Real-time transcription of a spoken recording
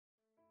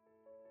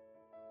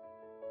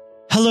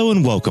Hello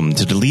and welcome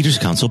to the Leaders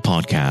Council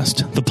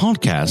podcast, the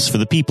podcast for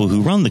the people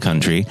who run the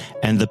country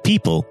and the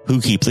people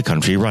who keep the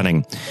country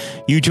running.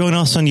 You join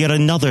us on yet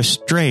another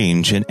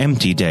strange and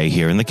empty day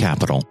here in the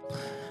capital.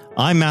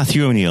 I'm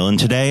Matthew O'Neill, and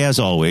today, as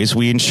always,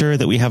 we ensure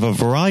that we have a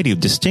variety of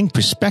distinct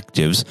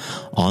perspectives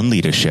on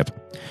leadership.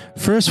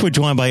 First, we're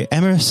joined by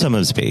Emma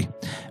Summersby,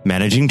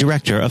 Managing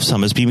Director of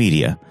Summersby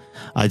Media,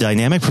 a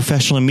dynamic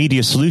professional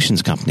media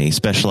solutions company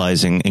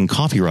specializing in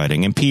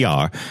copywriting and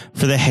PR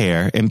for the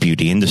hair and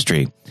beauty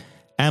industry.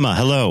 Emma,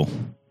 hello.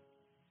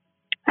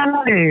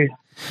 Hello.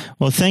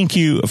 Well, thank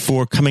you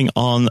for coming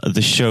on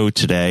the show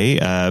today.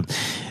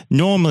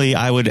 Normally,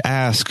 I would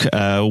ask,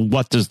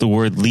 what does the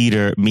word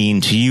leader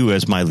mean to you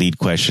as my lead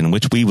question,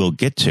 which we will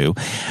get to.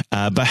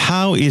 But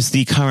how is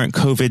the current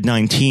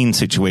COVID-19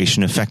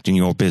 situation affecting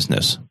your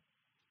business?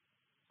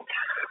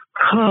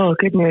 Oh,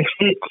 goodness.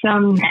 It's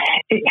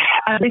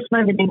at this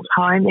moment in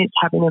time, it's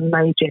having a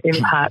major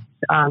impact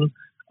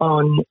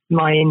on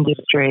my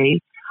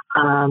industry.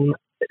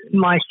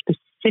 My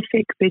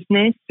specific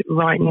business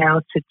right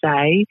now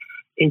today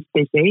is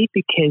busy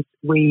because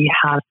we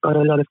have got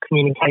a lot of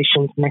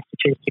communications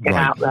messages to get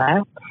out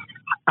there.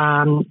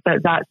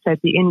 But that said,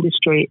 the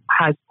industry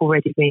has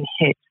already been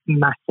hit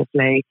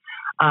massively.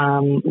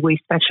 We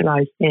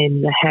specialise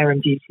in the hair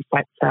and beauty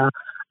sector,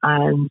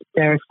 and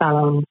there are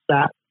salons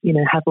that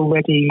have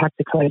already had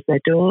to close their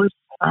doors.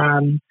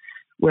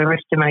 We're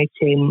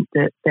estimating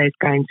that there's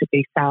going to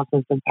be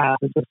thousands and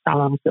thousands of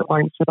salons that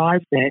won't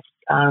survive this.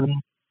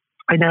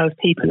 I know of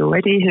people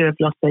already who have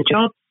lost their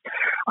jobs.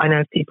 I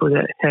know of people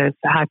that have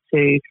had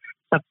to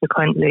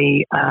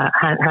subsequently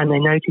hand their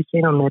notice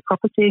in on their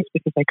properties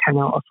because they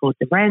cannot afford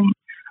the rent.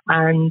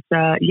 And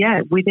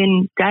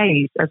within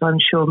days, as I'm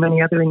sure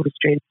many other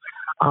industries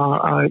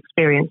are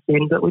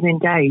experiencing, but within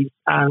days,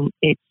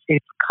 it's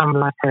come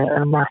like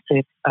a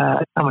massive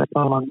stomach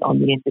bomb on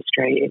the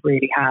industry. It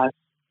really has.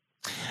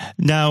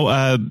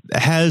 Now,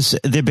 has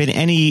there been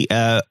any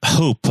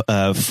hope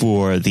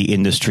for the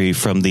industry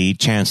from the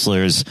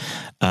Chancellor's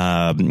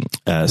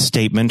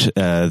statement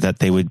that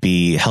they would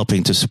be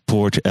helping to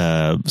support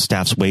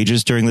staff's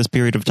wages during this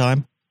period of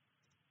time?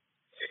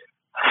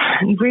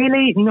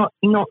 Really, not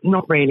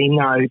really,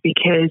 no.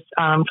 Because,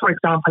 for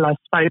example, I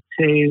spoke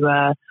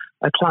to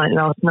a client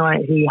last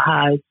night who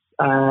has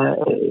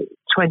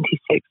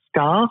 26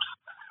 staff.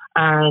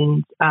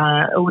 And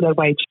all their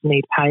wages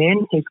need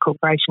paying. His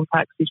corporation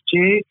tax is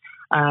due,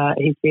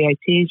 his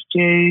VAT is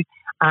due,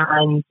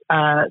 and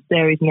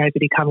there is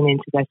nobody coming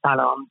into their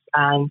salons.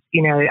 And,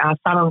 our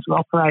salons will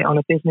operate on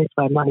a business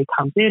where money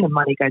comes in and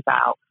money goes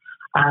out.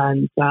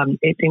 And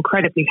it's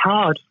incredibly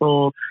hard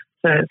for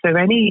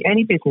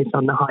any business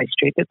on the high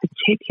street, but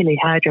particularly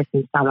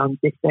hairdressing salons,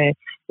 if they're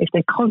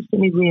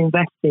constantly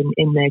reinvesting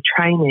in their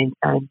training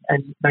and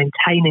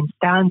maintaining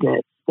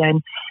standards,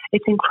 then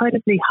it's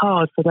incredibly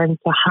hard for them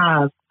to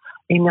have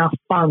enough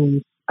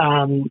funds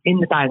in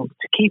the bank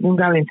to keep them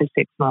going for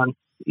 6 months.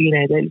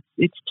 That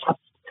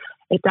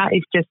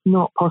is just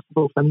not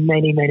possible for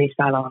many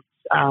salons,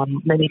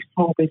 many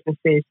small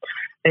businesses,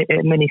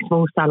 many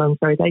small salons.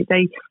 So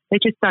they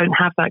just don't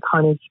have that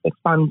kind of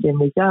funds in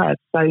reserve.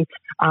 So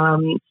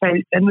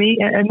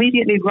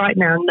immediately right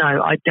now,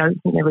 no, I don't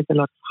think there is a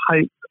lot of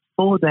hope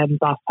for them.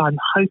 But I'm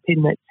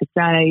hoping that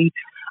today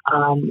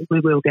we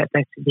will get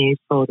better news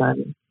for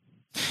them.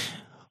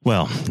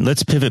 Well,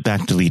 let's pivot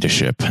back to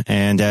leadership.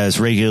 And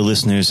as regular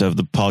listeners of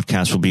the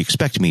podcast will be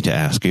expecting me to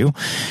ask you,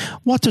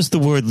 what does the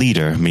word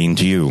leader mean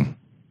to you?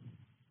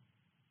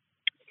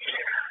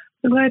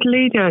 The word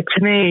leader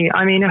to me,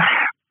 I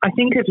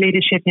think of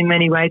leadership in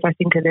many ways. I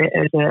think of it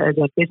as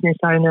a business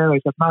owner,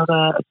 as a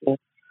mother,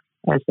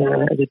 as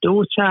a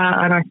daughter.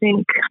 And I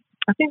think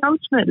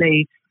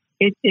ultimately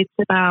it's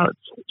about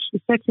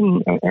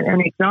setting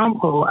an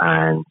example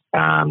and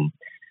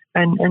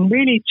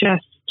really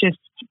just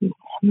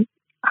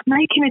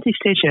making a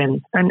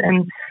decision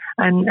and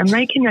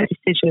making that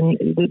decision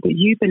that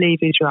you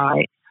believe is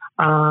right.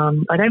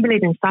 I don't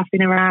believe in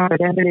faffing around. I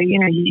don't believe,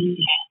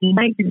 you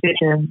make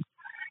decisions,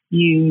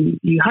 you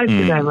hope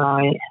that they're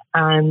right,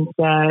 and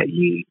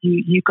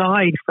you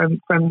guide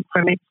from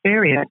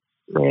experience,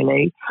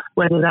 really,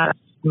 whether that's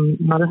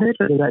motherhood,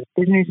 whether that's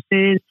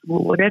businesses,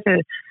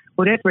 whatever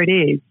it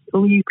is.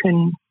 All you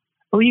can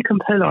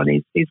pull on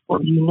is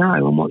what you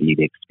know and what you've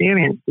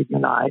experienced in your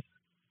life.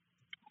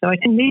 So I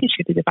think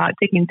leadership is about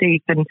digging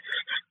deep and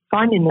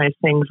finding those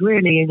things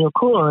really in your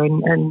core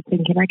and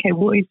thinking, okay,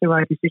 what is the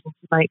right decision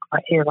to make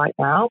right here, right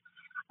now,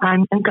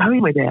 and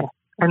going with it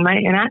and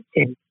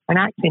acting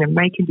and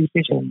making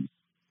decisions.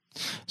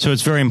 So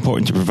it's very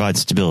important to provide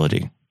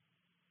stability.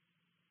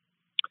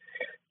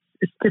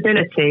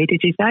 Stability,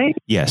 did you say?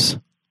 Yes.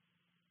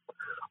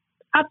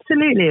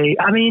 Absolutely.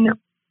 I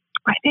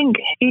think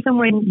even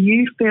when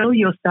you feel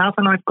yourself,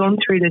 and I've gone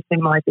through this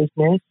in my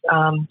business,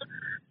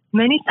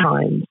 many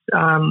times,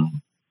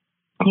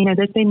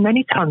 there's been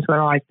many times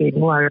where I've been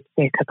worried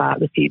sick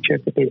about the future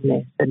of the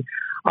business and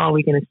are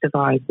we going to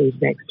survive these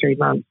next 3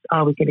 months?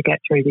 Are we going to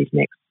get through these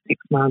next 6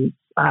 months?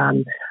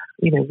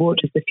 What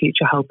does the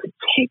future hold,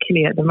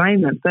 particularly at the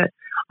moment? But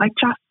I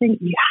just think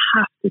you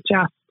have to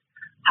just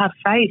have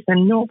faith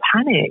and not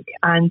panic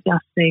and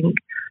just think,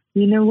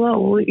 you know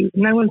what,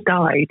 no one's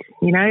died.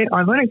 You know,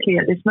 ironically,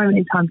 at this moment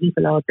in time,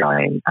 people are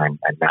dying, and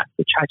that's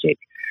the tragic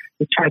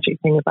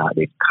thing about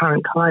this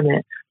current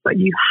climate. But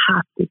you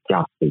have to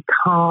just be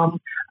calm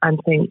and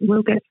think,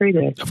 we'll get through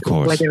this. Of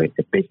course. Whether it's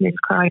a business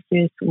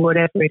crisis,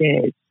 whatever it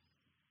is.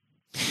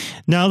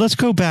 Now, let's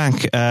go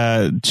back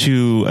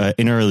to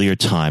an earlier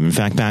time. In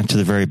fact, back to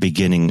the very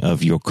beginning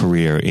of your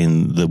career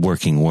in the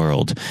working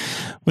world.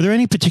 Were there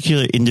any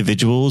particular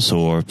individuals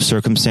or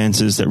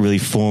circumstances that really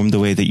formed the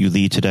way that you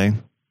lead today?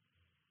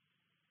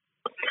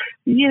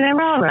 Yeah, there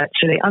are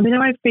actually. I mean,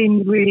 I've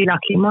been really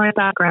lucky. My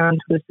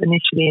background was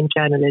initially in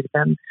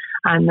journalism,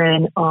 and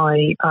then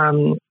I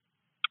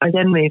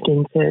then moved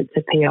into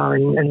PR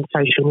and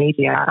social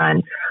media.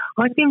 And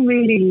I've been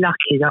really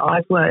lucky that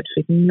I've worked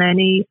with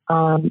many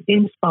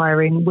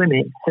inspiring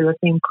women who have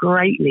been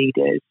great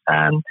leaders.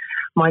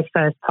 My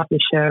first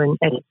publisher and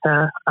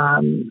editor,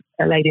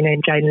 a lady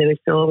named Jane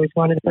Lewis-Orr, was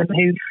one of them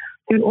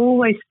who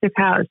always stood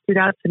out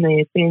to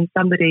me as being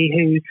somebody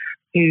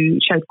who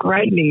showed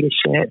great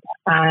leadership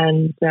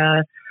and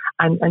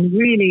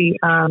really,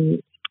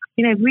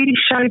 really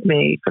showed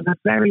me from a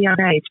very young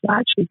age that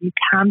actually you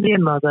can be a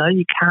mother,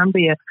 you can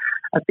be a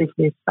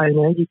business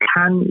owner, you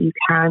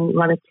can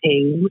run a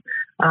team.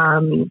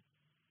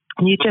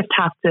 You just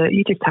have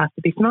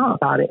to be smart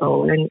about it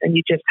all, and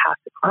you just have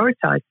to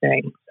prioritize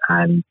things.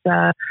 And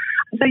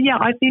so, yeah,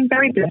 I've been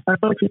very blessed.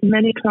 I've worked with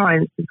many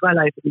clients as well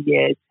over the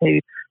years who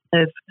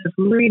have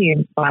really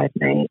inspired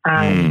me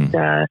and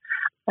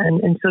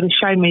sort of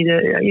shown me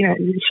that,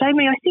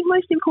 I think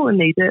most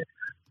importantly that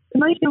the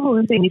most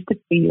important thing is to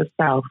be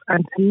yourself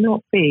and to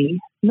not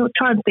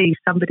try and be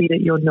somebody that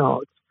you're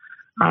not.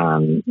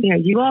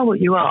 You are what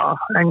you are,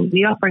 and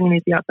the upbringing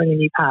is the upbringing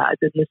you've had,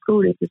 and the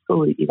school is the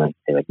school that you went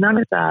to, and none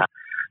of that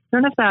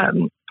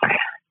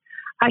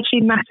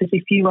actually matters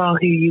if you are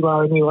who you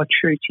are and you are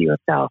true to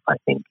yourself. I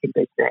think in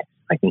business,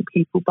 I think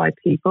people buy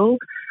people,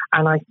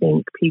 and I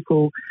think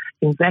people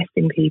invest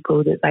in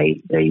people that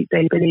they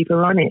believe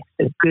are honest,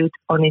 are good,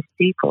 honest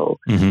people,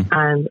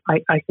 and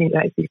I think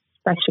that is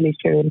especially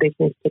true in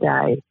business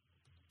today.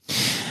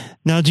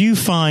 Now, do you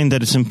find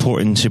that it's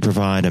important to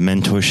provide a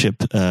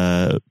mentorship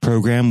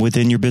program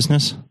within your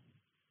business?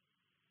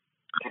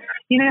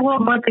 You know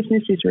what? My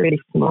business is really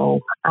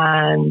small.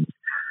 And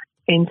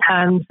in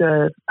terms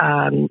of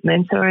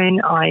mentoring,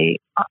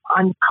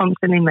 I'm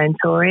constantly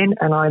mentoring,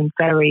 and I'm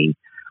very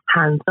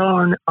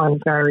hands-on. I'm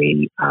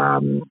very, I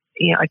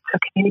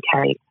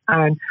communicate.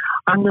 And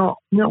I'm not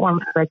one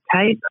for red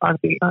tape. I'm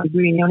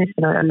really honest,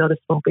 and a lot of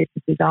small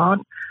businesses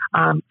aren't.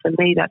 For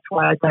me, that's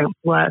why I don't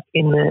work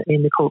in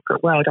the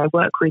corporate world. I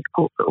work with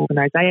corporate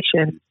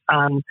organisations,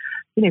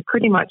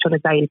 pretty much on a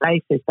daily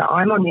basis. But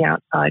I'm on the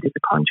outside as a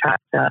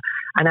contractor,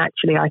 and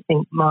actually, I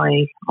think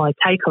my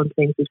take on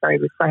things is very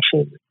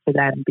refreshing to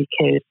them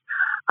because,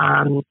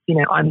 I'm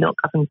not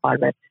governed by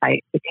red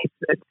tape. Because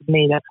to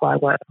me, that's why I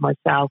work for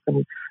myself,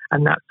 and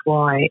that's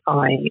why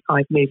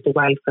I've moved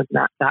away from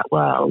that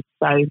world.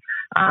 So,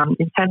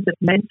 in terms of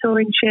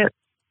mentorship,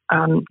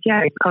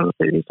 it's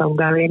constantly, it's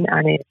ongoing,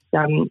 and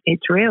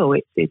it's real.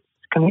 It's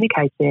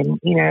communicating.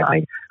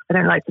 I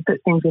don't like to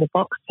put things in a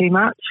box too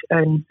much,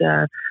 and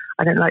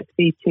I don't like to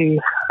be too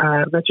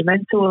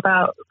regimental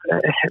about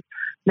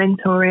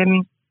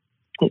mentoring.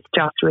 It's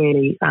just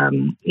really,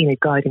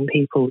 guiding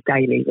people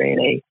daily,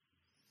 really.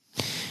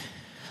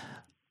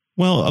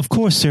 Well, of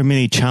course, there are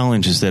many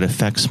challenges that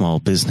affect small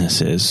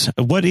businesses.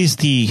 What is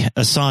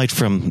aside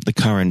from the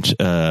current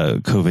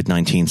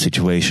COVID-19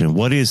 situation,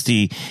 what is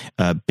the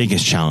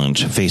biggest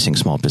challenge facing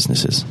small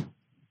businesses?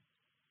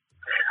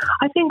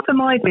 I think for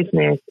my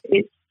business,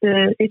 it's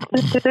the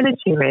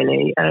stability,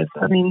 really.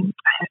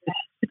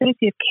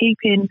 Stability of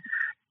keeping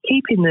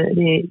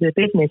the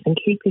business and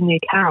keeping the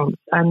accounts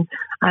and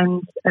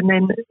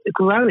then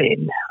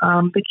growing,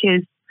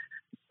 because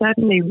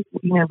certainly,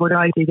 what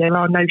I do, there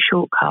are no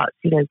shortcuts.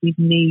 We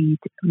need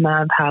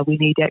manpower, we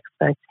need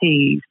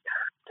expertise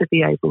to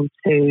be able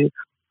to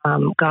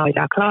guide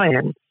our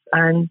clients.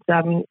 And,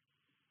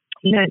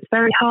 it's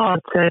very hard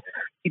to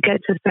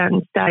get to a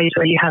certain stage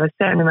where you have a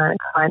certain amount of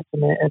clients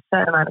and a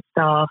certain amount of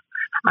staff,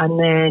 and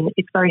then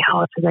it's very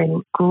hard to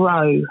then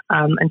grow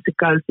and to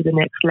go to the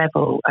next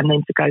level and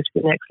then to go to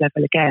the next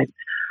level again.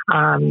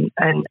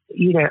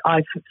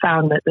 I've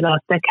found that the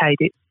last decade,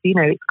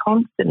 it's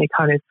constantly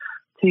kind of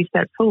 2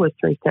 steps forward,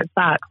 3 steps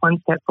back, 1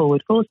 step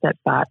forward, 4 steps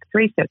back,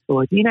 3 steps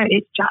forward.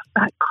 It's just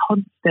that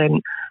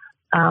constant,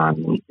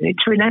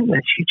 it's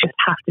relentless. You just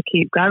have to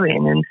keep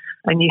going,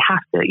 and you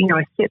have to,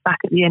 I sit back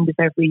at the end of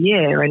every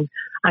year, and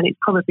it's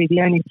probably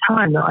the only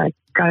time that I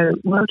go,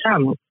 well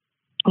done.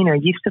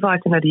 You've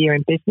survived another year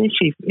in business.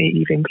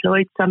 You've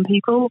employed some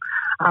people.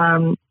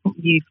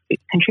 You've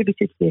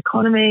contributed to the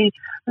economy,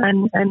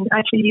 and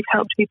actually you've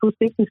helped people's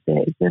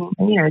businesses, and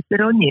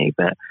good on you.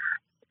 But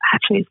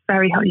actually, it's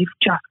very hard. You've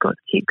just got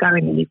to keep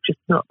going, and you've just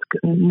not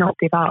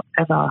give up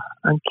ever,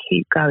 and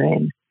keep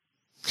going.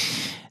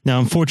 Now,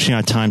 unfortunately,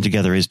 our time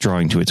together is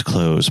drawing to its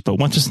close. But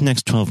what does the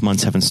next 12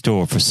 months have in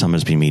store for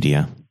Summersby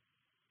Media?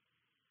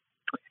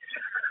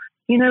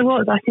 You know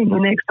what? I think the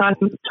next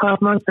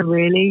 12 months are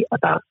really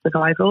about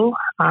survival.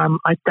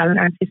 I don't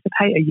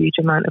anticipate a huge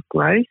amount of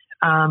growth.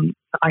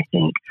 I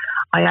think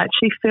I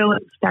actually feel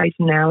at the stage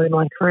now in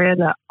my career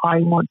that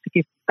I want to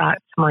give back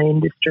to my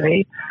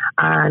industry,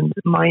 and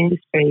my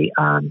industry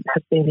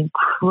has been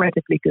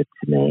incredibly good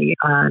to me,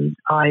 and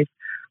I've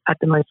had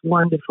the most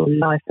wonderful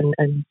life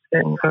and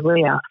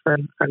career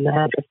from the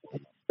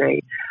hairdressing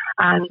industry.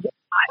 And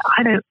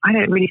I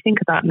don't really think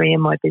about me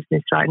and my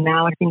business right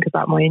now. I think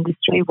about my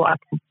industry, what I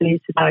can do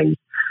to those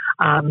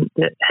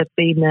that have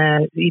been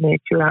there,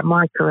 throughout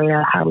my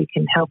career, how we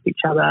can help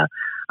each other,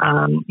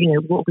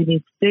 what we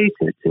need to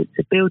do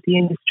to build the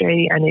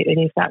industry, and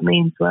if that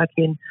means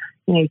working,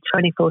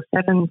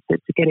 24/7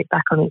 to get it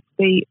back on its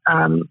feet,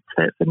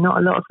 for not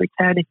a lot of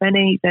return, if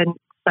any, then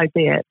so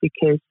be it,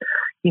 because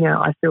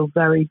I feel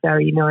very,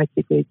 very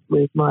united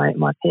with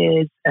my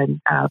peers and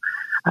our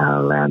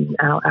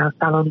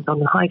salons on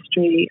the high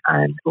street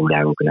and all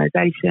our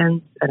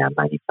organisations and our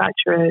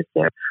manufacturers.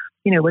 That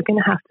we're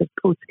going to have to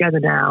pull together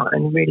now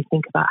and really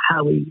think about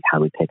how we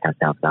pick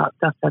ourselves up,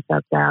 dust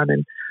ourselves down,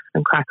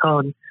 and crack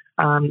on.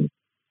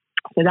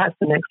 So that's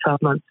the next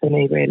 12 months for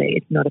me. Really,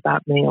 it's not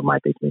about me or my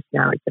business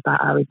now. It's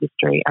about our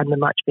industry and the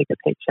much bigger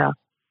picture.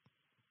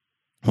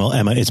 Well,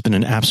 Emma, it's been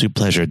an absolute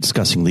pleasure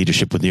discussing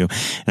leadership with you.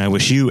 And I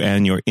wish you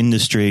and your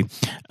industry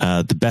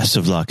the best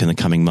of luck in the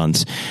coming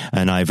months.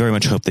 And I very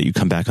much hope that you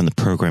come back on the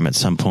program at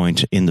some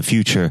point in the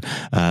future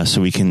so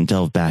we can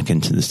delve back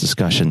into this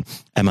discussion.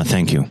 Emma,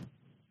 thank you.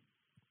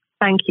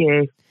 Thank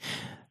you.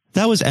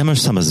 That was Emma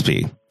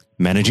Summersby,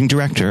 Managing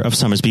Director of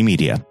Summersby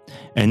Media.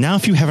 And now,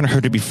 if you haven't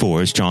heard it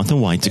before, is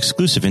Jonathan White's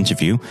exclusive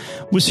interview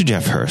with Sir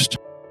Geoff Hurst.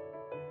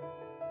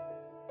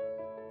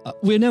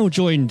 We're now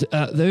joined,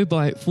 though,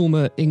 by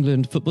former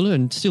England footballer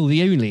and still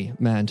the only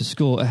man to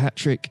score a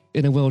hat-trick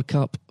in a World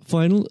Cup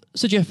final,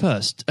 Sir Geoff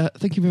Hurst.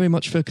 Thank you very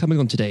much for coming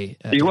on today.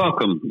 You're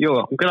welcome. You're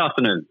welcome. Good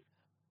afternoon.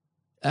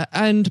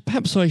 And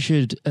perhaps I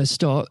should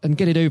start and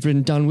get it over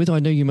and done with. I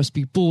know you must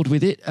be bored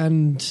with it,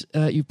 and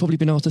you've probably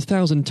been asked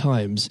 1,000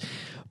 times.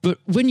 But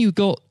when you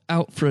got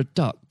out for a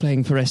duck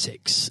playing for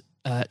Essex,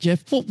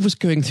 Geoff, what was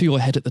going through your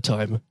head at the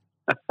time?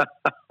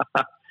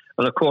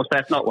 Well, of course,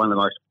 that's not one of the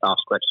most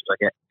asked questions I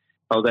get.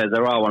 Although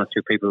there are one or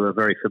two people who are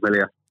very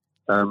familiar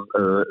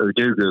who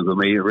do Google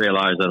me, who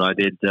realise that I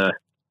did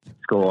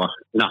score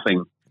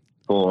nothing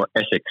for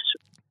Essex.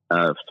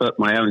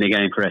 My only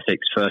game for Essex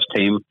first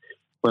team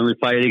when we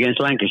played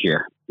against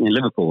Lancashire in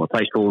Liverpool, a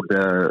place called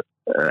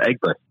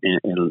Egbert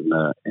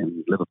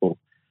in Liverpool,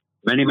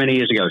 many, many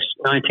years ago,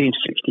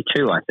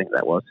 1962, I think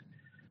that was.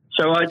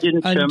 So I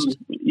didn't, I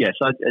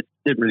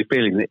didn't really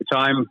feel it at the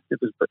time. It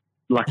was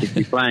lucky to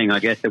be playing, I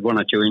guess. There were one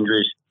or two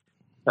injuries.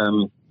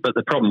 But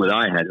the problem that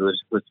I had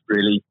was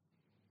really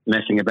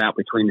messing about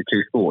between the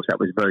two sports. That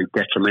was very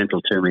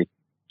detrimental to me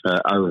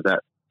over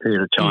that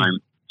period of time,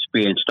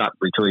 being stuck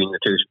between the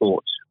two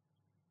sports.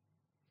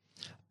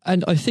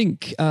 And I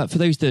think for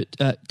those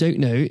that don't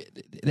know,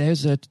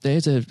 there's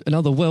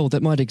another world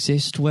that might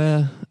exist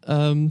where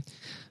Sir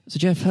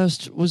Geoff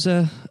Hurst was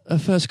a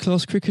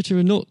first-class cricketer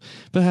and not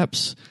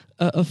perhaps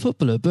a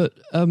footballer. But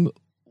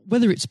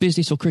whether it's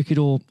business or cricket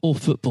or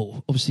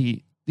football,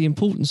 obviously the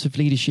importance of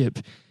leadership,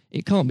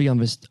 it can't be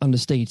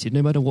understated,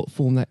 no matter what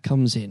form that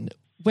comes in.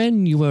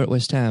 When you were at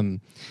West Ham,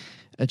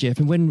 Geoff,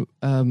 and when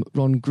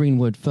Ron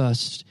Greenwood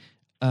first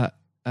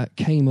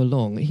came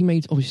along, he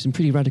made obviously some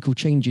pretty radical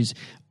changes.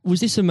 Was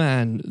this a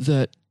man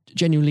that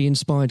genuinely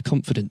inspired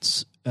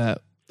confidence the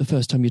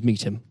first time you'd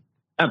meet him?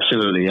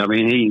 Absolutely. I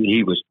mean,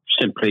 he was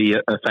simply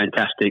a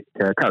fantastic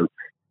coach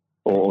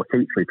or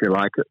teacher, if you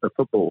like, of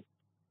football.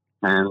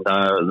 And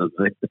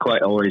the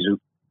quite always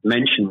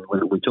mentioned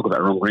when we talk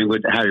about Ron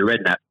Greenwood, Harry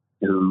Redknapp,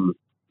 who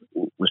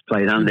was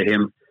played under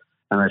him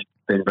and has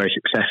been very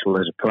successful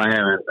as a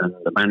player and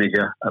a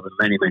manager over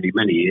many, many,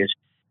 many years.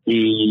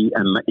 He's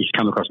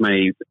come across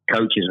many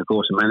coaches, of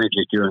course, and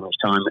managers during his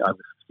time over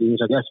 50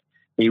 years, I guess.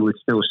 He would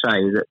still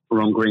say that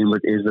Ron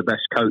Greenwood is the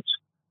best coach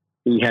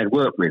he'd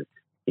worked with.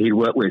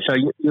 So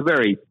you're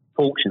very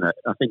fortunate.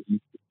 I think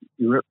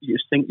you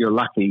think you're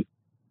lucky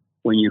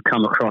when you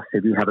come across,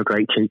 if you have a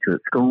great teacher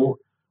at school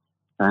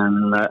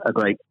and a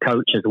great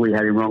coach as we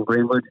had in Ron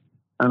Greenwood,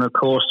 and of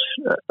course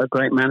a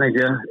great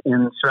manager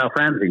in Sir Alf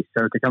Ramsey.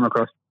 So to come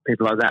across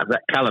people like that, of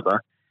that calibre,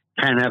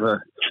 can have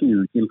a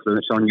huge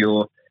influence on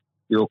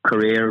your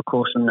career, of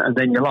course, and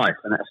then your life.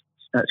 And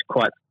that's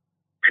quite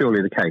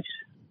purely the case.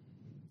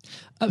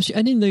 Absolutely.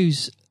 And in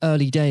those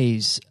early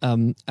days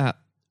at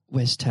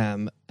West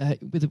Ham,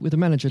 with a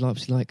manager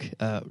like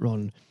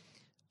Ron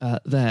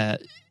there,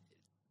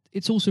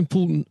 it's also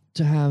important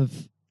to have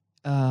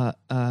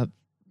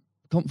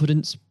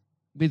confidence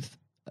with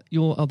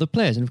your other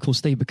players, and of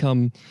course they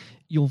become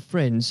your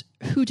friends.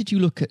 Who did you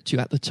look at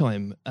the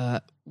time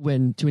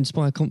when to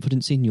inspire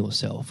confidence in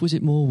yourself? Was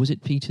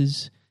it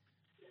Peters?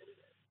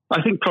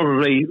 I think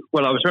probably.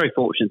 Well, I was very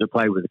fortunate to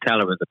play with the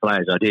calibre of the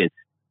players I did.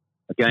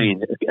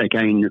 Again,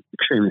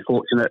 extremely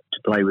fortunate to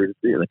play with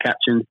the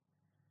captain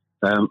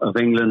of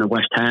England and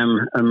West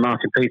Ham and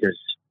Martin Peters.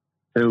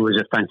 who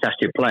was a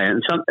fantastic player.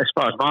 And as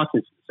far as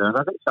Martin's concerned,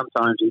 I think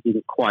sometimes he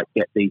didn't quite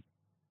get the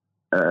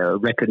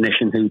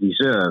recognition he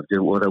deserved.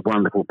 What a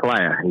wonderful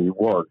player he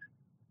was.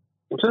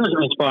 In terms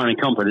of inspiring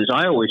confidence,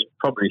 I always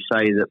probably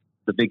say that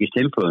the biggest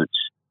influence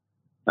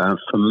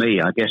for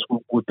me, I guess,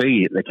 would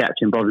be the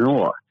captain, Bobby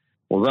Moore.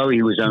 Although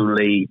he was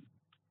only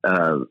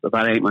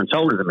about 8 months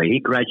older than me, he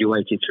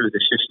graduated through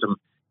the system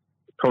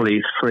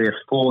probably 3 or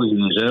 4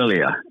 years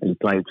earlier. He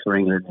played for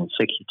England in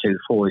 62,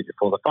 4 years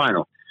before the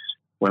final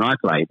when I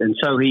played. And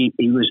so he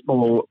was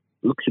more,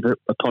 looked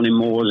upon him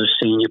more as a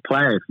senior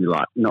player, if you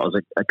like, not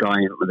as a guy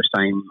with the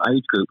same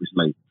age group as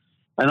me.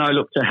 And I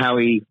looked at how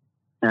he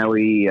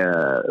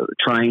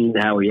trained,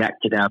 how he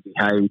acted, how he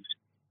behaved,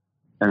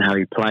 and how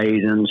he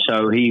played. And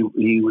so he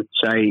would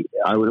say,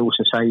 I would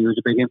also say he was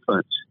a big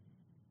influence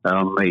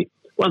on me.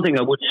 One thing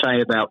I would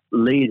say about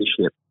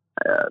leadership,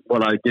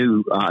 what I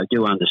do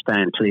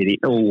understand clearly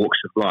in all walks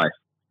of life,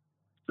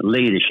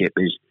 leadership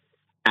is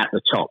at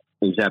the top,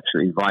 is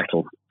absolutely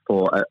vital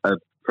for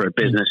a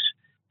business,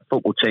 a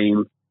football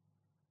team,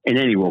 in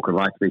any walk of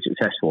life to be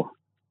successful.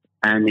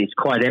 And it's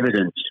quite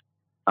evident.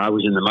 I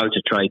was in the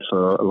motor trade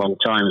for a long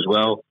time as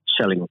well,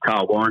 selling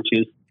car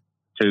warranties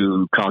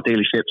to car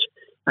dealerships.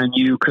 And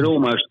you could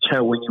almost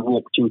tell when you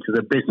walked into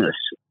the business,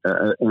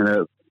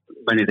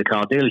 many of the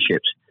car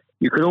dealerships,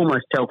 you could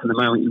almost tell from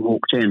the moment you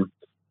walked in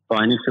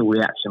by initial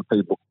reaction,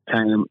 people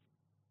came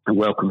and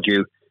welcomed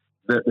you,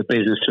 that the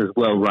business was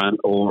well run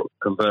or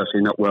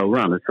conversely not well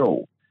run at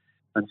all.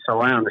 And so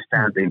I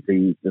understand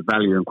the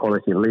value and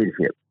quality of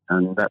leadership.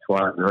 And that's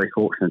why I'm very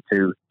fortunate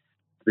to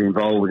be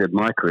involved in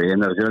my career in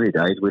those early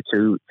days with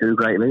two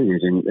great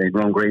leaders in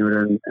Ron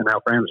Greenwood and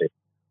Alf Ramsey.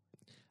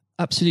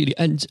 Absolutely.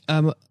 And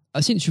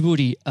since you've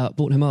already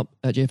brought him up,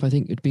 Jeff, I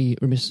think it'd be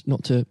remiss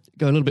not to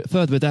go a little bit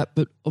further with that.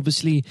 But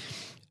obviously,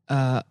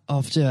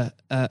 after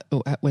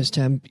at West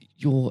Ham,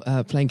 your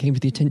playing came to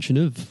the attention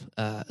of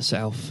Sir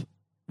Alf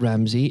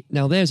Ramsey.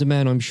 Now, there's a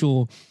man I'm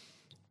sure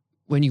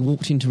when you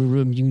walked into a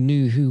room, you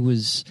knew who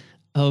was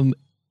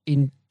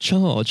in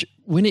charge.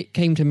 When it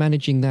came to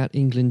managing that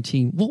England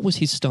team, what was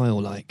his style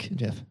like,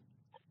 Jeff?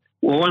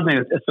 Well,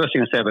 the first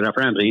thing I say about Alf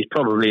Ramsey, he's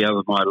probably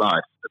over my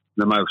life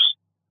the most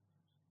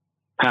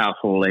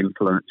powerful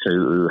influence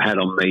who had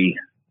on me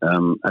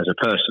as a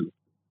person.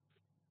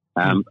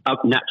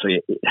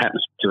 Naturally, it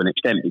happens to an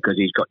extent because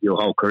he's got your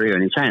whole career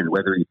in his hand.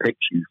 Whether he picks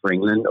you for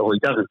England or he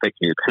doesn't pick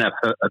you, it can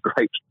have a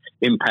great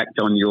impact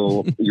on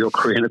your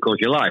career and, of course,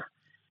 your life.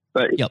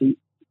 But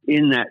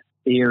in that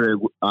era,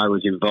 I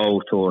was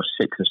involved for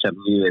 6 or 7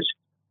 years.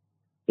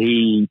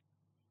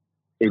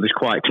 It was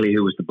quite clear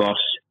who was the boss.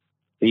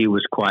 He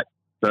was quite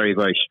very,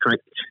 very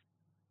strict.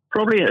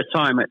 Probably at a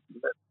time,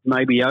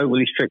 maybe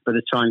overly strict, but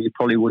at a time you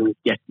probably wouldn't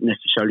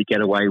necessarily get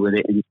away with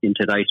it in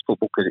today's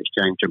football because it's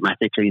changed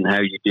dramatically in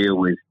how you deal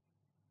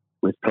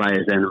with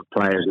players then and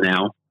players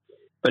now.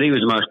 But he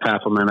was the most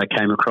powerful man I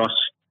came across,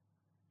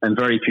 and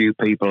very few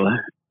people.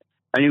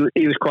 And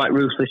he was quite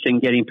ruthless in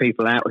getting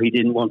people out who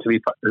didn't want to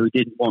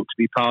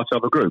be part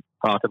of a group,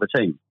 part of a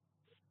team.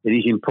 It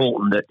is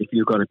important that if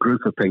you've got a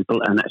group of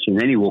people, and that's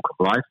in any walk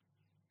of life,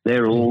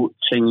 they're all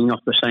singing off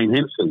the same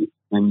hymn sheet,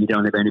 and you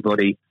don't have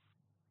anybody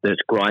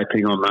that's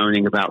griping or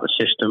moaning about the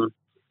system.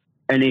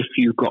 And if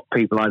you've got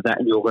people like that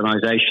in the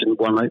organisation,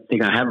 one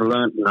thing I have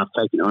learned, and I've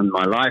taken it on in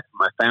my life,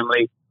 my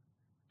family,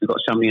 you've got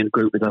somebody in the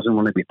group that doesn't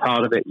want to be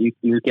part of it,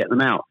 you get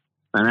them out.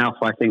 And Alf,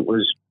 I think,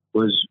 was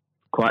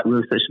quite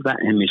ruthless with that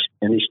in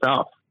his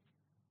staff.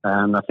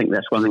 And I think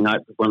that's one of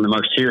the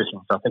most serious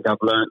things I think I've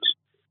learned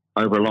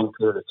over a long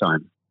period of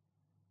time.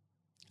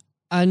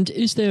 And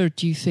is there,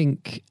 do you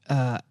think,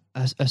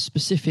 a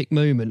specific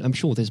moment, I'm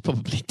sure there's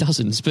probably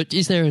dozens, but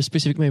is there a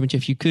specific moment,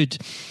 if you could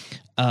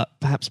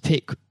perhaps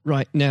pick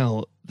right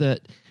now,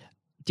 that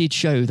did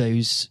show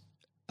those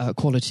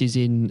qualities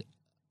in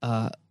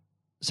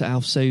Sir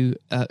Alf so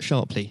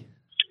sharply?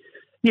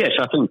 Yes,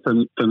 I think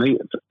for me,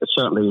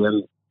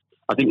 certainly,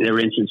 I think there are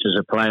instances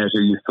of players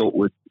who you thought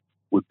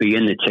would be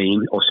in the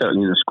team, or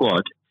certainly in the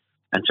squad,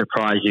 and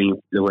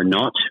surprising they were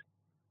not.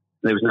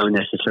 There was no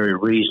necessary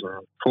reason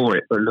for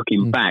it, but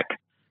looking back,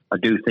 I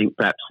do think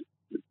perhaps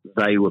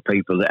they were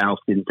people that Alf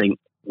didn't think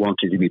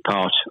wanted to be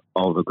part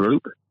of a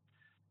group.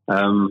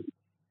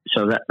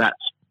 So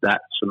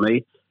that's for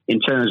me. In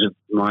terms of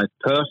my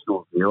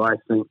personal view, I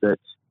think that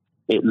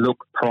it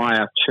looked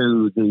prior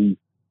to the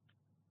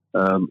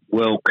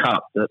World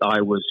Cup that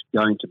I was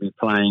going to be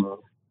playing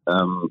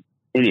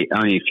in it.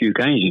 Only a few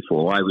games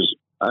before I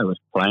was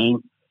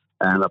playing,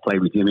 and I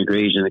played with Jimmy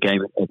Greaves in a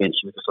game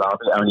against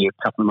Yugoslavia only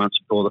a couple of months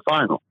before the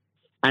final.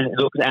 And it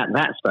looked at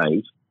that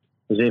stage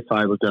as if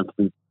I was going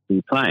to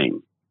be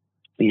playing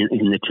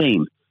in the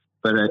team.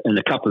 But in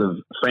a couple of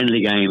more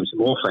friendly games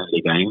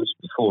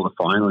before the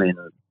final in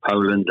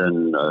Poland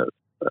and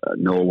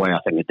Norway, I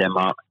think, and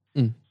Denmark,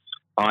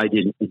 I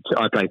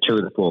played 2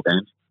 of the 4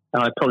 games,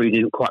 and I probably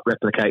didn't quite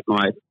replicate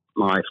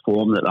my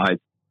form that I'd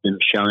been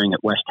showing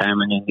at West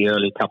Ham and in the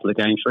early couple of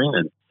games for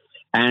England.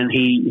 And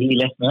he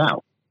left me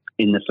out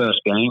in the first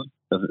game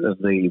of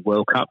the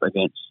World Cup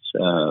against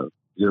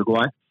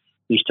Uruguay.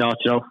 He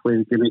started off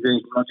with Jimmy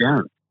Greaves and Roger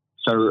Allen.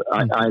 So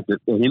I had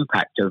an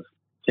impact of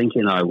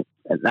thinking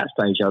at that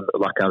stage,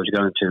 like I was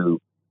going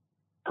to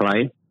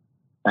play,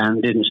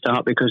 and didn't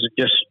start because of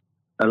just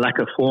a lack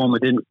of form. I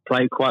didn't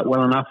play quite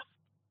well enough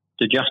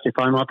to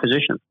justify my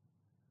position.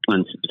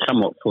 And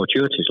somewhat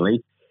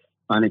fortuitously,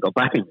 I only got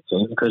back in the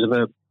team because of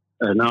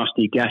a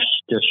nasty gash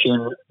to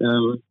shin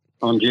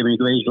on Jimmy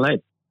Greaves'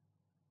 leg.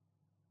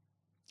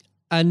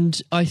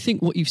 And I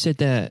think what you've said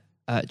there,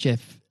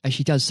 Jeff,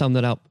 actually does sum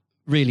that up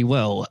really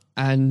well.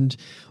 And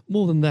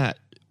more than that,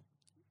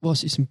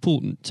 whilst it's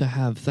important to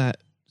have that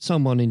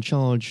someone in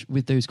charge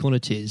with those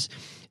qualities,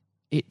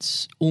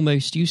 it's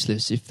almost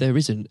useless if there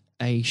isn't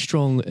a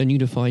strong and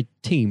unified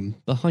team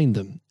behind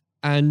them.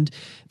 And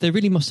there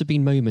really must have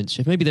been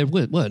moments, maybe there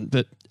weren't,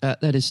 but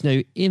let us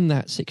know, in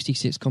that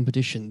 66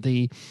 competition,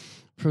 the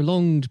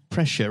prolonged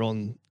pressure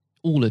on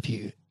all of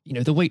you,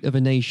 the weight of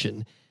a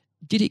nation,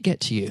 did it get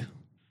to you?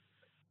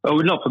 Oh,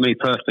 not for me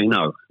personally,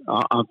 no.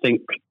 I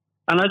think,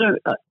 and I don't,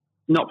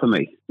 not for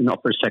me,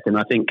 not for a second.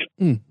 I think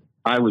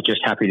I was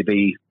just happy to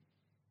be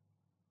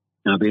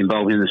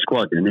involved in the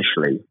squad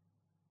initially.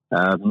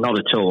 Not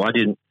at all.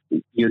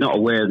 You're not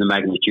aware of the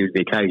magnitude of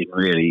the occasion,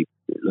 really,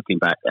 looking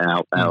back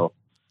out.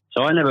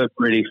 So I never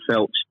really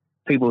felt,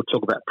 people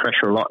talk about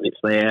pressure a lot and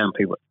it's there, and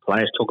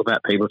players talk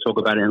about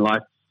it in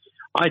life.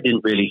 I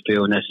didn't really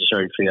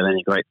necessarily feel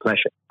any great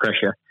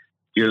pressure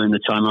during the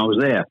time I was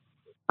there.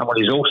 And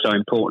what is also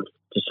important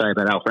to say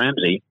about Alf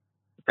Ramsey,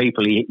 the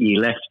people he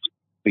left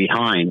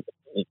behind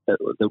that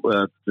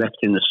were left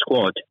in the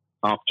squad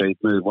after he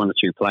moved one or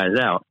two players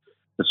out,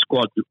 the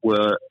squad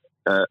were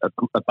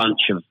a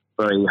bunch of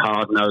very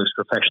hard-nosed,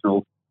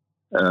 professional,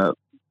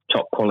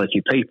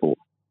 top-quality people.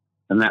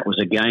 And that was,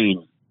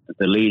 again,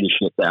 the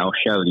leadership that Al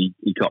showed.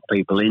 He got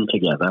people in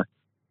together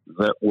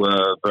that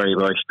were very,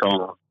 very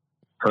strong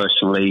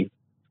personally.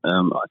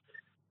 And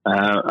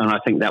I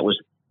think that was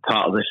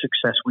part of the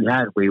success we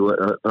had. We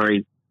were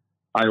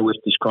I always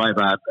describe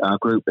our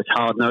group as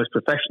hard-nosed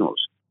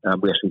professionals.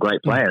 We have some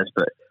great players,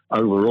 but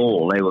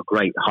overall they were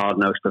great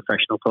hard-nosed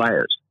professional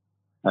players.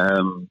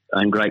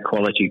 And great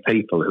quality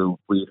people who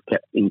we've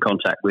kept in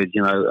contact with,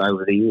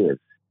 over the years.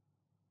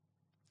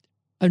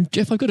 And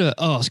Jeff, I've got to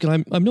ask,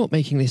 and I'm not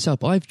making this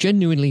up, I've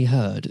genuinely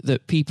heard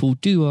that people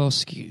do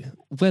ask you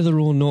whether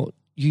or not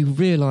you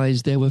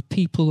realise there were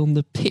people on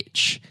the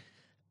pitch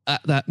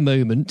at that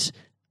moment.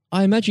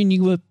 I imagine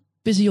you were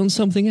busy on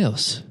something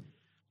else.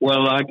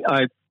 Well,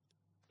 I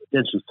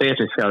did some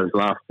theatre shows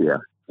last year.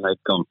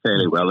 They've gone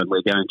fairly well, and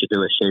we're going to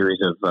do a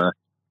series of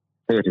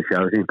theatre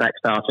shows, in fact,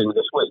 starting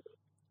this week,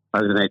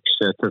 over the next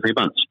 2 or 3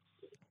 months.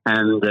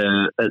 And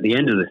at the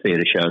end of the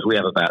theatre shows, we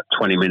have about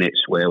 20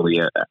 minutes where we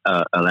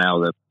allow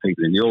the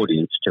people in the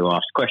audience to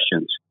ask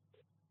questions.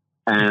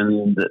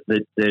 And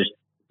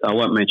I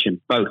won't mention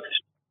both.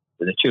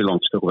 They're too long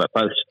to talk about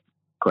both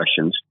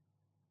questions.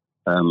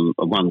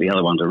 The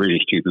other one's a really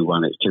stupid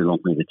one. It's too long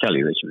for me to tell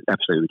you. It's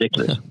absolutely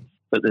ridiculous.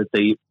 But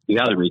the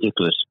other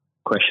ridiculous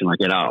question I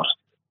get asked,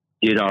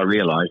 did I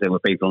realise there were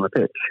people on the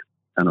pitch?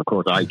 And of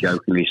course, I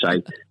jokingly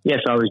say,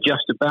 yes, I was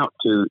just about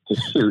to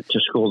shoot to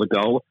score the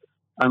goal.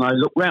 And I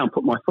looked round,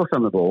 put my foot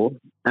on the ball,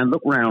 and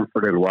looked round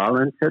for a little while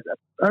and said,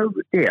 oh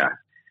dear,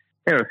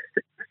 there are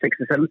 6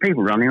 or 7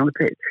 people running on the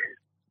pitch.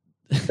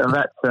 So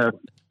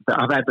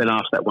I've been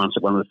asked that once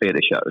at one of the theatre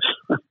shows.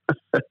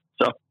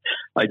 So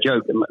I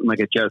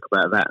make a joke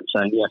about that and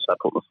saying, yes, I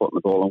put my foot on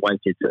the ball and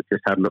waited to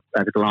just have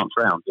a glance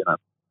round,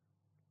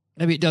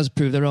 Maybe it does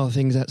prove there are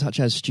things such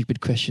as stupid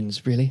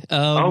questions, really.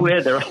 Yeah,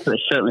 there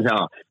certainly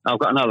are. I've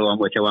got another one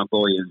which I won't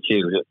bore you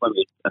into. It won't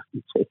be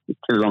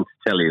too long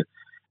to tell you.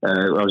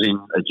 I was in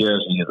a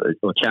Jersey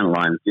or Channel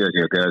Line, Jersey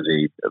or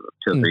Guernsey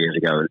 2 or 3 years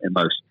ago, and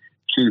most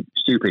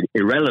stupid,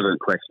 irrelevant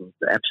questions,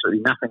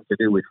 absolutely nothing to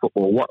do with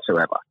football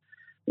whatsoever,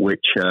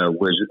 which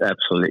was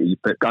absolutely.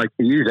 But I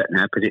can use that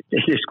now because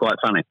it is quite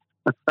funny.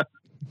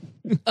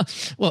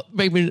 Well,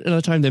 maybe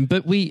another time then.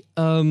 But we.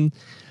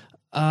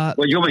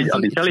 Well, you want me? I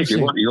can tell you if you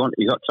want.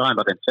 You got time?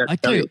 I can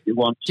tell you if you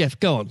want. Jeff,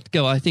 go on.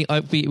 I think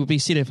it would be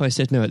silly if I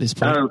said no at this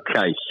point.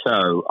 Okay,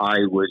 so I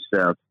was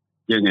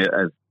doing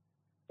at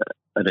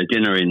a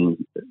dinner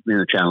in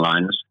the Channel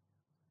Lines,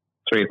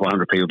 300 or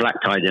 400 people, black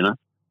tie dinner,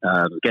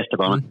 guest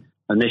of honour.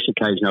 On this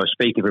occasion, I was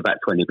speaking for about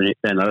 20 minutes,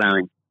 then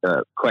allowing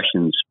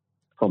questions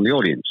from the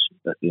audience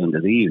at the end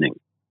of the evening.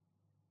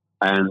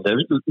 And there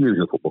was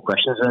usual football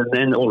questions, and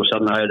then all of a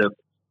sudden I had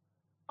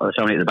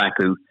somebody at the back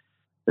who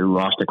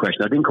asked a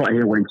question. I didn't quite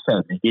hear what he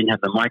said. He didn't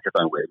have the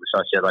microphone with him,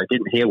 so I said, I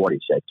didn't hear what he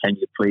said. Can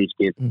you please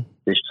give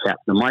this chap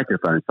the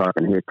microphone so I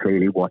can hear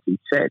clearly what he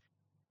said?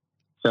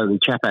 So the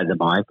chap had the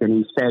mic, and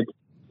he said,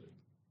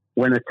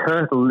 when a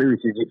turtle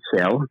loses its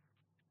shell,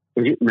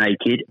 is it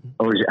naked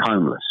or is it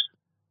homeless?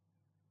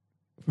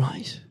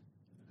 Right.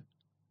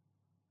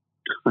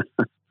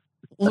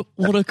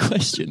 What a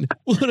question.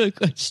 What a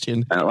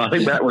question. I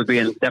think that would be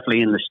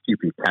definitely in the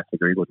stupid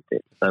category, wouldn't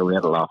it? So we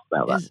had a laugh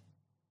about that.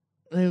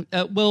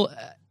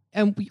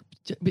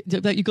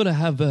 You've got to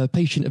have a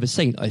patient of a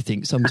saint, I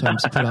think,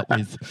 sometimes to put up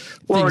with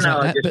things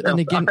like that. But then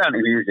again, I found it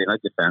amusing. I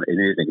just found it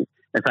amusing.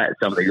 In fact,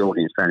 some of the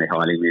audience found it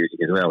highly amusing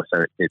as well.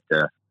 So it did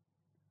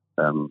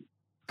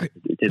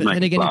It did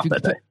make me laugh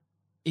that day.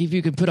 If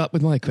you can put up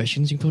with my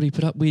questions, you can probably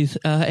put up with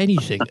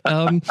anything.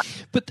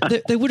 But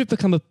there would have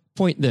become a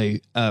point, though,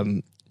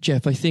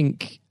 Jeff. I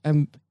think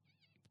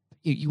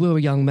you were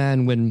a young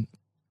man when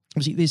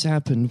obviously this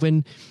happened,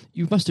 when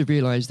you must have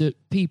realised that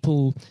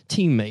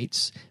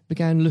teammates,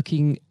 began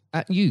looking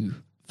at you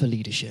for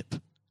leadership.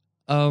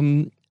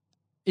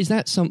 Is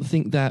that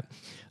something that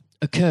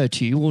occurred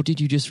to you, or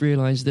did you just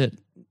realise that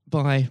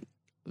by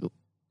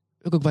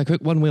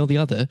one way or the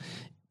other,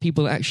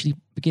 people actually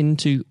begin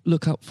to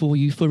look up for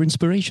you for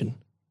inspiration?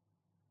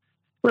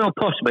 Well,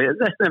 possibly.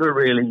 That's never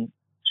really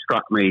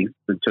struck me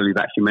until you've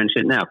actually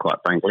mentioned it now, quite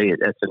frankly.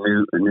 That's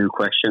a new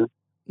question.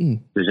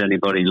 Does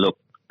anybody look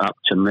up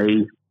to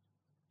me?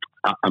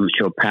 I'm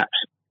sure perhaps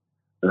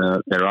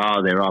there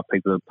are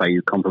people who pay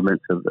you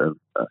compliments of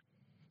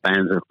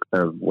fans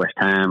of West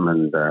Ham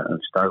and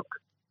Stoke,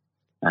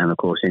 and of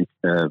course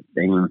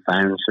England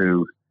fans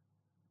who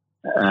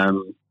I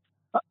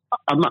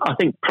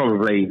think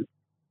probably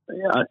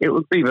it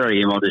would be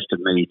very immodest of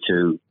me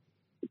to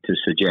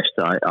suggest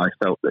that I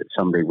felt that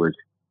somebody was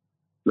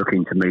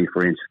looking to me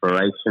for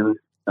inspiration.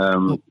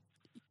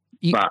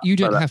 You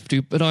don't have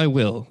to, but I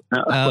will.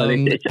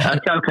 It's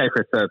okay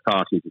for a third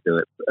party to do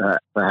it.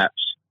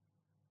 Perhaps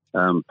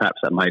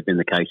that may have been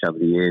the case over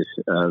the years.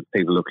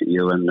 People look at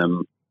you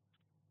and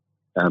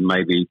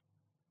maybe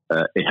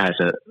it has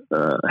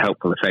a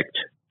helpful effect.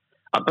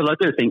 But I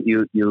do think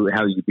you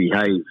how you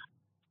behave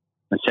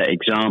and set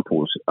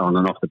examples on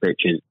and off the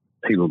pitch,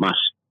 people must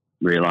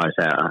realise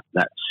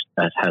that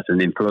has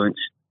an influence.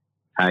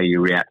 How you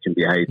react and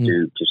behave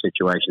to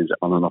situations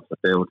on and off the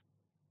field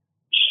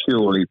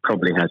surely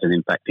probably has an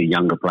impact to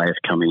younger players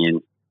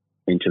coming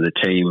into the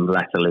team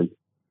latterly.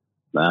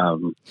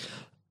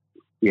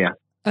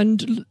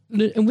 And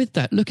with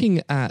that,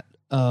 looking at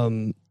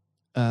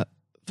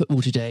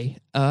football today,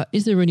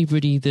 is there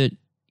anybody that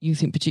you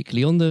think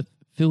particularly on the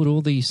field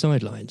or the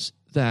sidelines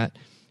that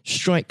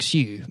strikes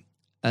you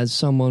as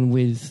someone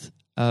with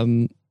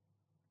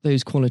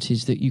those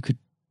qualities that you could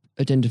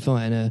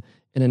identify in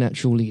a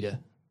natural leader?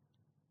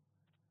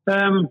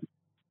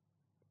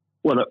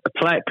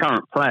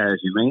 Current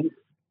players, you mean?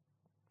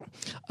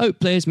 Oh,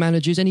 players,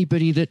 managers,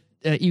 anybody that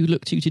you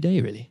look to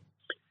today, really?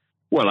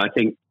 Well, I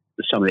think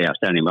some of the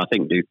outstanding. I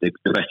think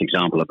the best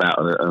example about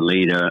a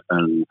leader at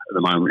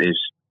the moment is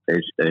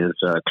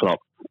Klopp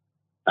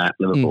at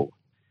Liverpool.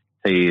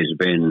 He has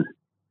been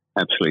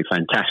absolutely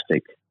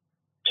fantastic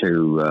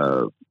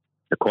to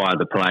acquire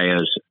the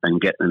players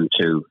and get them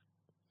to.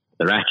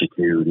 Their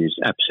attitude is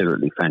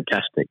absolutely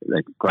fantastic.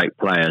 They're great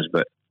players,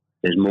 but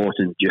there's more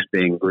than just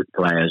being good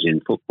players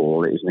in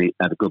football. It is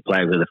have a good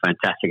player with a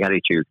fantastic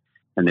attitude,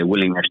 and their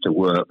willingness to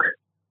work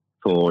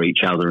for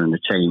each other and the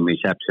team is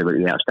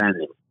absolutely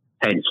outstanding.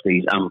 Hence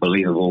these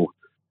unbelievable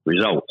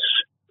results.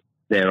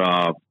 There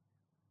are,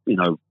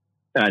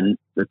 and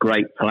the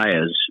great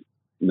players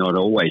not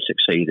always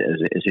succeed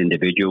as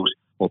individuals,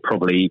 or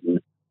probably even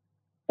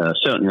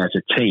certainly as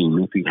a team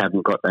if you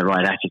haven't got the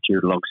right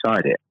attitude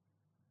alongside it.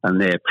 And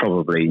they're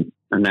probably,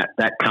 and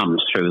that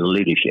comes through the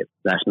leadership.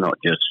 That's not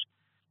just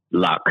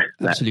luck.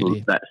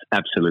 Absolutely. That's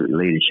absolute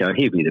leadership.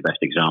 He'd be the best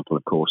example,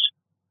 of course,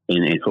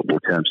 in football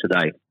terms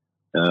today.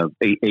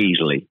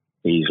 Easily.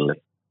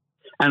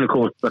 And of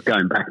course, but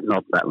going back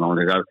not that long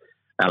ago,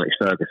 Alex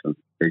Ferguson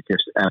is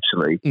just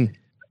absolutely.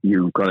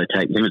 You've got to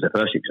take him as the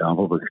first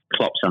example, because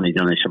Klopp's only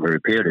done this over a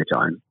period of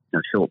time,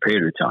 a short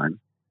period of time.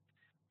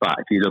 But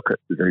if you look at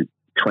the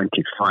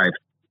 26,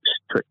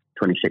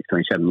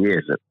 27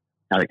 years that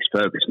Alex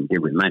Ferguson did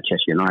with Manchester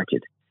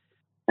United,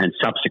 and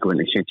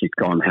subsequently since he's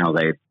gone, how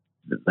they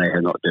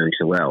are not doing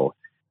so well.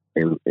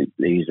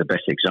 He's the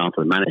best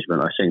example of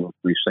management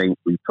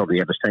we've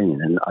probably ever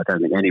seen, and I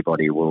don't think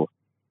anybody will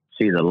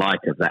see the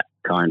light of that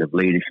kind of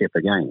leadership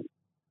again.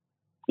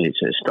 It's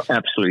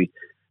absolutely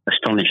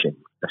astonishing.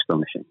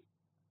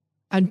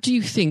 And do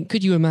you think,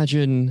 could you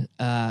imagine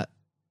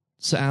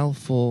Sir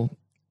Alf or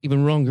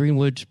even Ron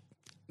Greenwood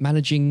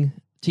managing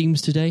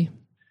teams today?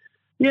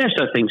 Yes,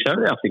 I think so.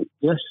 I think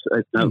yes,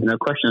 no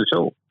question at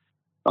all.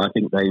 I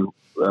think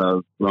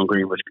Ron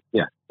Greenwood.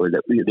 Yeah,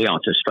 the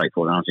answer,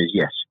 straightforward answer is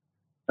yes.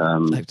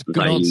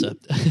 Good answer.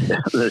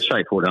 The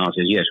straightforward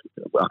answer is yes.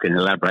 I can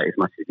elaborate as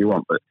much as you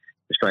want, but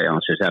the straight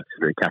answer is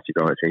absolutely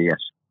categorically yes.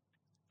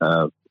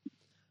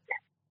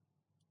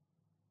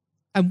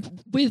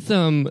 And with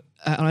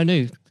I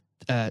know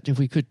if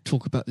we could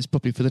talk about this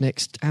probably for the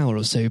next hour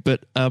or so,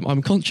 but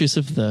I'm conscious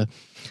of the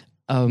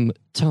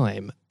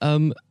time.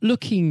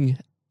 Looking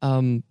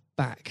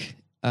back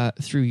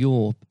through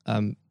your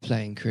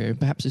playing career,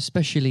 perhaps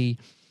especially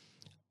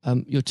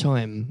your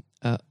time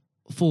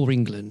for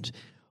England,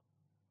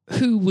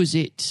 who was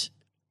it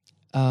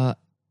that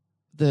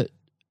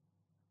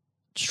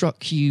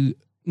struck you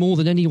more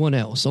than anyone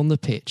else on the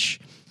pitch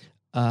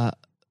that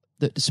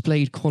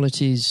displayed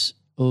qualities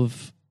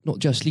of not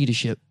just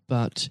leadership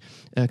but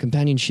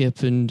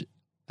companionship and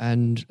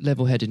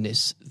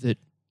level-headedness that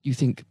you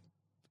think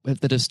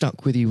that have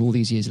stuck with you all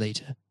these years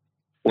later?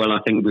 Well, I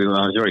think I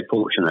was very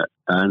fortunate,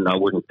 and I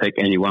wouldn't pick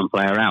any one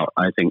player out.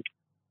 I think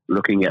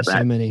looking at that.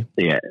 So many.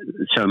 Yeah,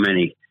 so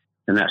many.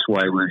 And that's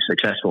why we're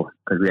successful,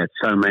 because we had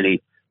so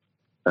many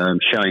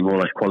showing all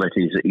those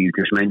qualities that you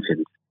just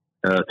mentioned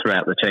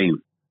throughout the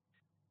team.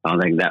 I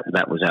think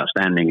that was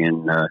outstanding,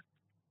 and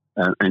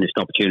it's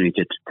an opportunity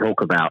to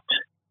talk about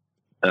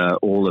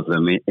all of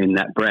them in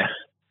that breath.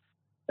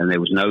 And there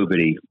was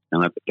nobody,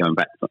 and going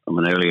back from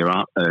an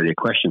earlier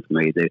question for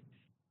me,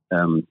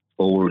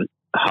 all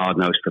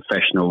hard-nosed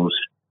professionals,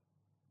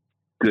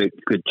 good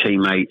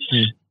teammates,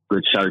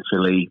 good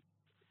socially,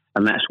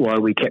 and that's why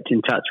we kept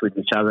in touch with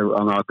each other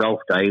on our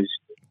golf days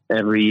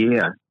every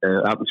year,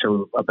 up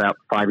until about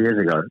 5 years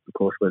ago, of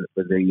course, with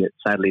the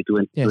sadly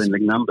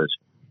dwindling numbers.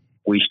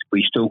 We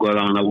still got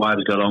on, our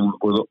wives got on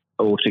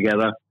all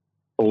together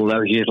all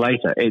those years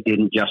later. It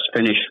didn't just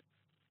finish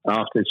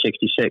after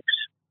 66.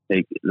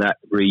 That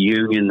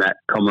reunion, that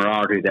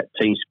camaraderie, that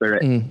team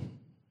spirit,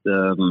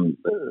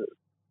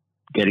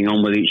 getting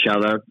on with each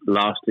other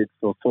lasted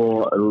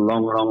for a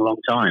long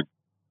time.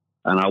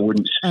 And I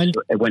wouldn't,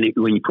 when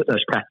you put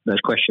those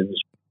questions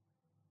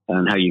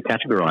and how you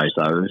categorize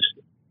those,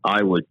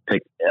 I would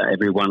pick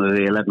every one of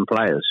the 11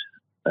 players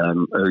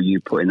who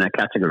you put in that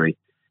category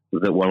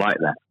that were like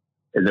that.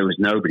 There was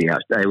nobody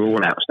else. They were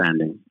all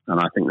outstanding. And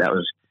I think that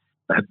was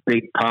a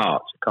big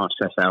part. I can't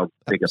stress how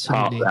big a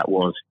part that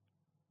was.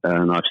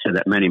 And I've said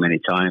that many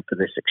times, for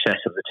the success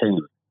of the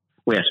team.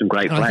 We had some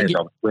great players.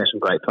 We had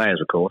some great players,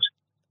 of course.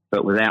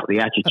 But without the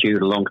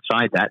attitude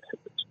alongside that,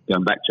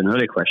 going back to an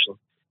earlier question,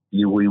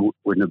 we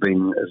wouldn't have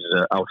been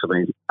as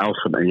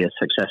ultimately as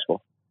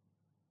successful.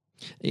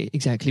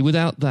 Exactly.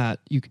 Without that,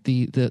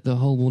 the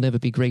whole will never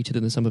be greater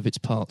than the sum of its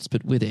parts.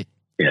 But with it,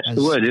 yes,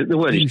 the word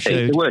is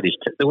team. The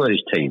word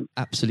is team.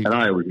 Absolutely.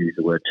 And I always use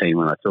the word team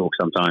when I talk.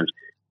 Sometimes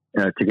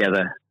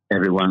together,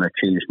 everyone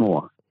achieves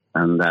more,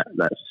 and that's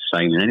the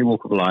same in any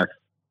walk of life.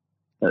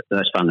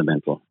 That's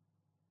fundamental.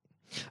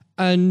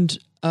 And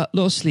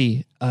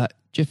lastly,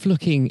 Jeff,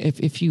 looking,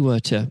 if you were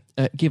to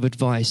give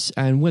advice,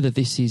 and whether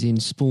this is in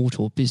sport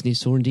or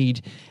business or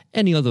indeed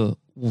any other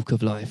walk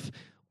of life,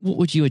 what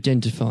would you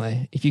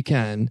identify, if you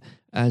can,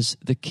 as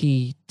the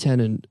key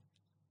tenet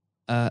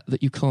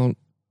that you can't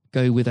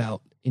go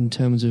without in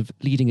terms of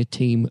leading a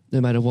team, no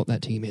matter what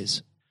that team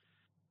is?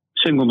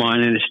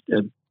 Single-mindedness,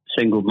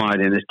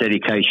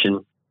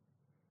 dedication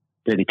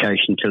to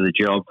the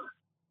job,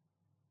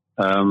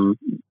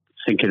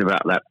 thinking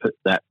about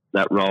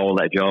that role,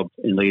 that job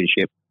in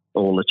leadership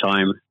all the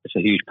time. It's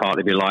a huge part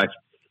of your life.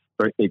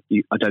 I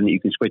don't think you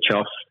can switch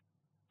off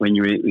when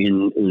you're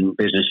in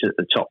business at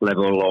the top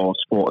level or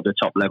sport at the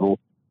top level.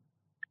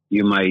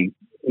 You may,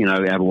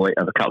 have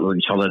a couple of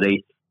weeks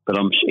holiday, but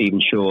I'm even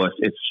sure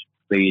if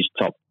these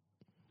top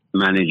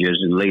managers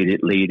and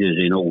leaders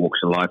in all walks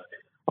of life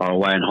are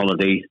away on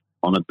holiday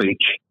on a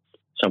beach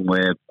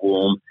somewhere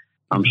warm,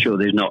 I'm sure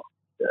they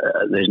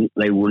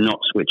will not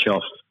switch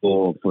off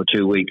for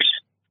 2 weeks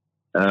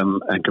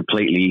and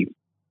completely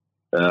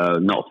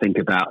not think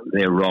about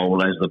their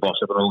role as the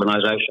boss of an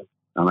organisation.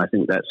 And I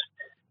think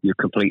you're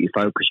completely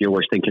focused. You're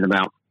always thinking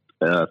about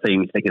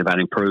things, thinking about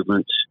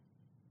improvements,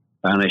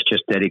 and it's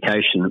just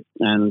dedication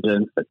and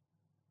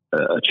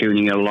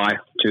tuning your life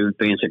to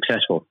being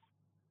successful.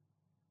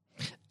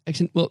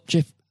 Excellent. Well,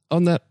 Jeff,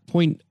 on that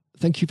point,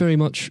 thank you very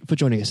much for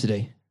joining us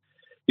today.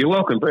 You're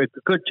welcome. Very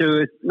good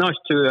nice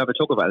to have a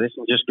talk about this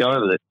and just go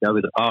over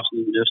the past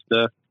and just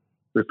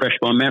refresh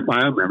my own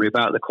memory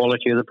about the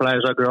quality of the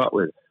players I grew up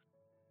with.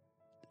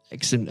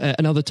 Excellent.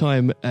 Another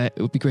time, it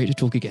would be great to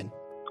talk again.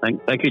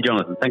 Thank you,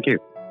 Jonathan. Thank you.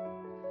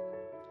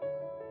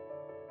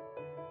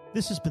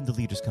 This has been the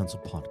Leaders Council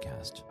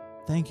podcast.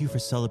 Thank you for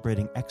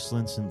celebrating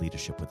excellence in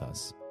leadership with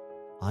us.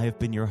 I have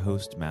been your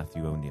host,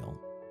 Matthew O'Neill.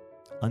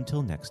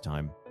 Until next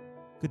time,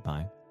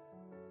 goodbye.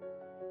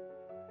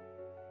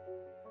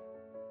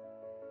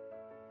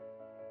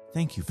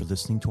 Thank you for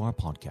listening to our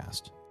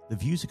podcast. The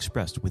views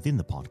expressed within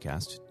the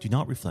podcast do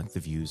not reflect the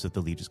views of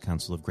the Leaders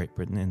Council of Great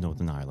Britain and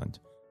Northern Ireland,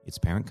 its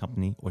parent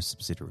company or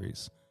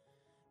subsidiaries,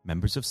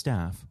 members of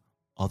staff,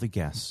 other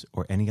guests,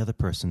 or any other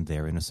person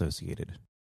therein associated.